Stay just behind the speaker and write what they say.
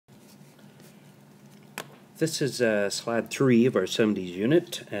This is slide 3 of our 70s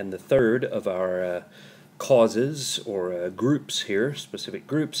unit, and the third of our causes or groups here, specific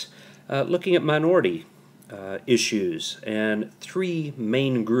groups, looking at minority issues, and three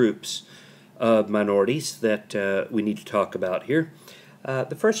main groups of minorities that we need to talk about here.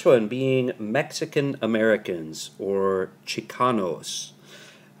 The first one being Mexican Americans, or Chicanos.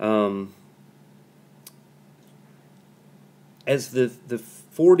 As the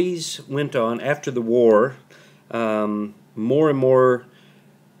 40s went on, after the war, more and more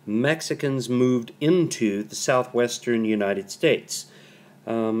Mexicans moved into the southwestern United States.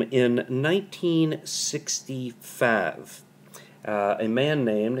 In 1965, a man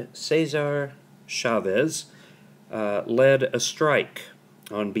named Cesar Chavez led a strike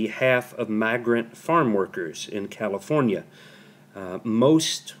on behalf of migrant farm workers in California.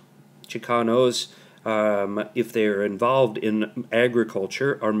 Most Chicanos, if they're involved in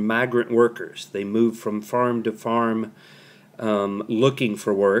agriculture, are migrant workers. They move from farm to farm looking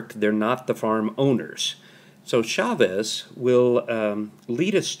for work. They're not the farm owners. So Chavez will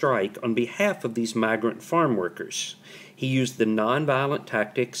lead a strike on behalf of these migrant farm workers. He used the nonviolent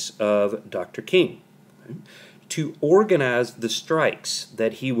tactics of Dr. King. To organize the strikes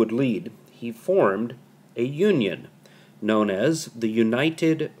that he would lead, he formed a union known as the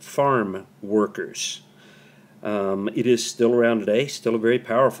United Farm Workers. It is still around today, still a very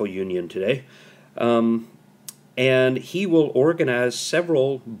powerful union today. And he will organize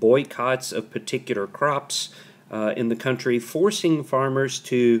several boycotts of particular crops in the country, forcing farmers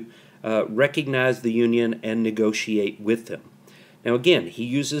to recognize the union and negotiate with them. Now again, he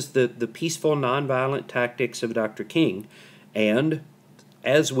uses the peaceful, nonviolent tactics of Dr. King, and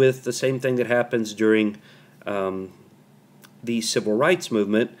as with the same thing that happens during the civil rights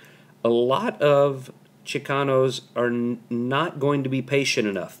movement, a lot of Chicanos are not going to be patient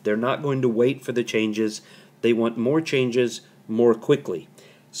enough. They're not going to wait for the changes. They want more changes more quickly.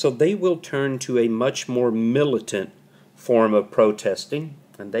 So they will turn to a much more militant form of protesting,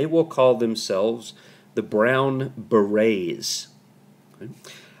 and they will call themselves the Brown Berets.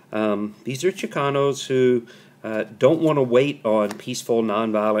 These are Chicanos who don't want to wait on peaceful,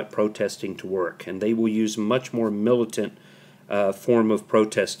 nonviolent protesting to work, and they will use much more militant form of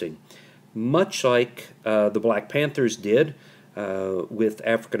protesting. Much like the Black Panthers did with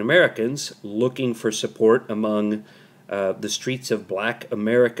African Americans looking for support among the streets of Black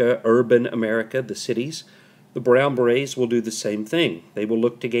America, urban America, the cities, the Brown Berets will do the same thing. They will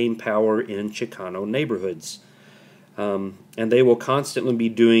look to gain power in Chicano neighborhoods. And they will constantly be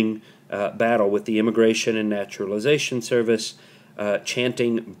doing battle with the Immigration and Naturalization Service,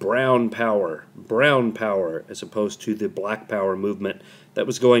 chanting brown power, as opposed to the black power movement that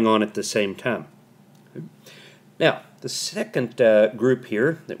was going on at the same time. Now, the second group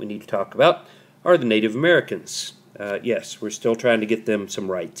here that we need to talk about are the Native Americans. Yes, we're still trying to get them some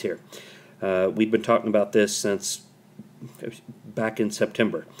rights here. We've been talking about this since back in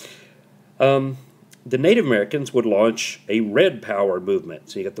September. The Native Americans would launch a red power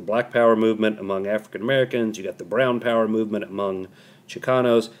movement. So you got the black power movement among African Americans, you got the brown power movement among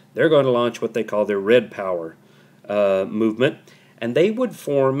Chicanos. They're going to launch what they call their red power movement. And they would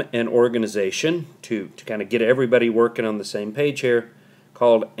form an organization to kind of get everybody working on the same page here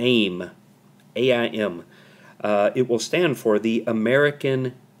called AIM, A-I-M. It will stand for the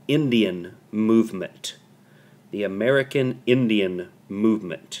American Indian Movement. The American Indian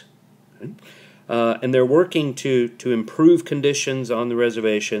Movement. Okay? And they're working to improve conditions on the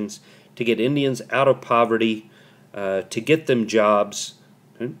reservations, to get Indians out of poverty, to get them jobs,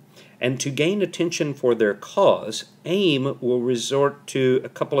 okay? And to gain attention for their cause. AIM will resort to a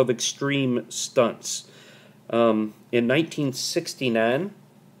couple of extreme stunts. In 1969,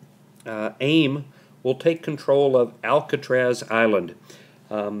 AIM will take control of Alcatraz Island.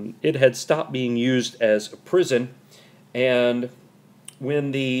 It had stopped being used as a prison, and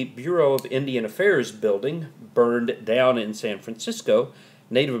when the Bureau of Indian Affairs building burned down in San Francisco,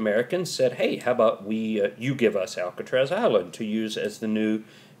 Native Americans said, hey, how about you give us Alcatraz Island to use as the new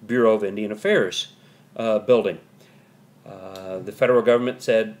Bureau of Indian Affairs building. The federal government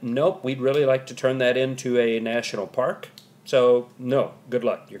said, nope, we'd really like to turn that into a national park, so no, good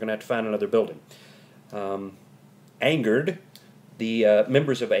luck, you're going to have to find another building. Angered, the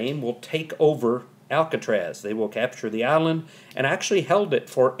members of AIM will take over Alcatraz. They will capture the island and actually held it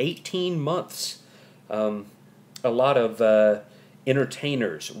for 18 months. A lot of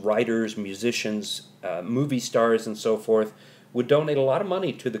entertainers, writers, musicians, movie stars, and so forth would donate a lot of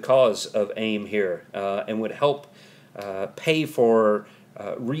money to the cause of AIM here and would help pay for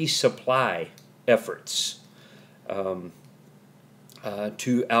resupply efforts to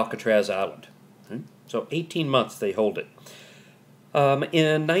Alcatraz Island. Okay? So 18 months they hold it.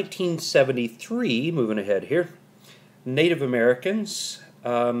 In 1973, moving ahead here, Native Americans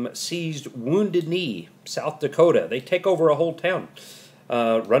seized Wounded Knee, South Dakota. They take over a whole town,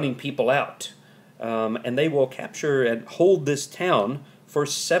 running people out. And they will capture and hold this town for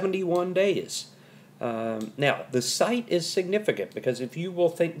 71 days. Now, the site is significant because if you will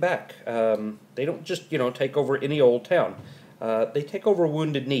think back, they don't just, take over any old town. They take over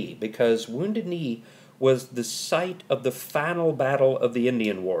Wounded Knee because Wounded Knee was the site of the final battle of the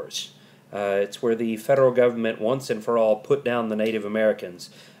Indian Wars. It's where the federal government once and for all put down the Native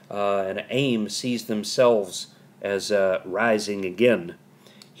Americans, and AIM sees themselves as rising again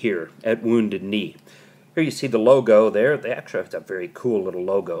here at Wounded Knee. Here you see the logo there. They actually have a very cool little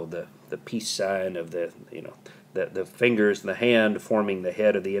logo, the peace sign of the fingers and the hand forming the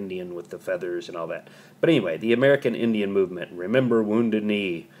head of the Indian with the feathers and all that. But anyway, the American Indian Movement, remember Wounded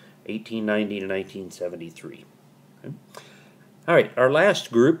Knee, 1890 to 1973. Okay. All right, our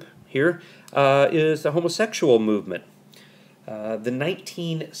last group here is the homosexual movement. The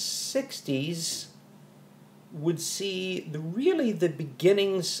 1960s would see really the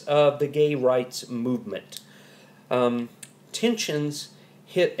beginnings of the gay rights movement. Tensions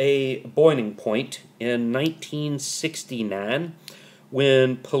hit a boiling point in 1969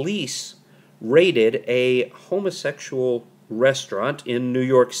 when police raided a homosexual restaurant in New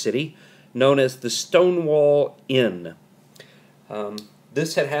York City known as the Stonewall Inn.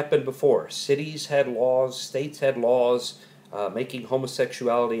 This had happened before. Cities had laws, states had laws making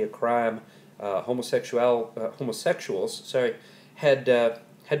homosexuality a crime. Homosexuals had to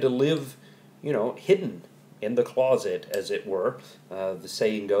live, hidden in the closet, as it were, the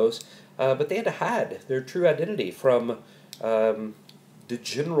saying goes. But they had to hide their true identity from the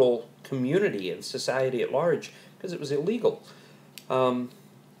general community and society at large because it was illegal.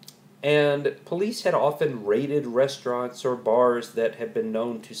 And police had often raided restaurants or bars that had been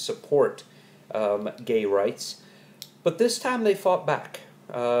known to support gay rights. But this time they fought back.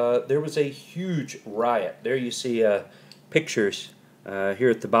 There was a huge riot. There you see pictures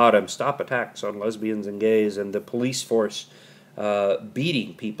here at the bottom, stop attacks on lesbians and gays, and the police force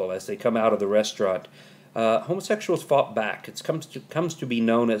beating people as they come out of the restaurant. Homosexuals fought back. It comes to be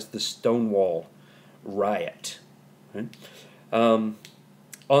known as the Stonewall Riot. Right?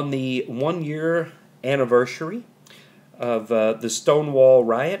 On the 1-year anniversary of the Stonewall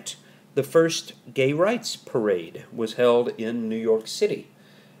Riot, the first gay rights parade was held in New York City.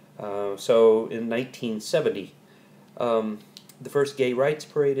 So in 1970, the first gay rights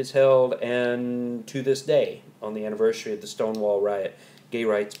parade is held, and to this day, on the anniversary of the Stonewall Riot, gay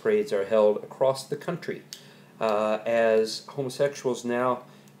rights parades are held across the country as homosexuals now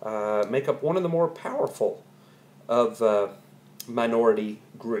make up one of the more powerful of minority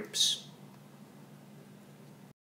groups.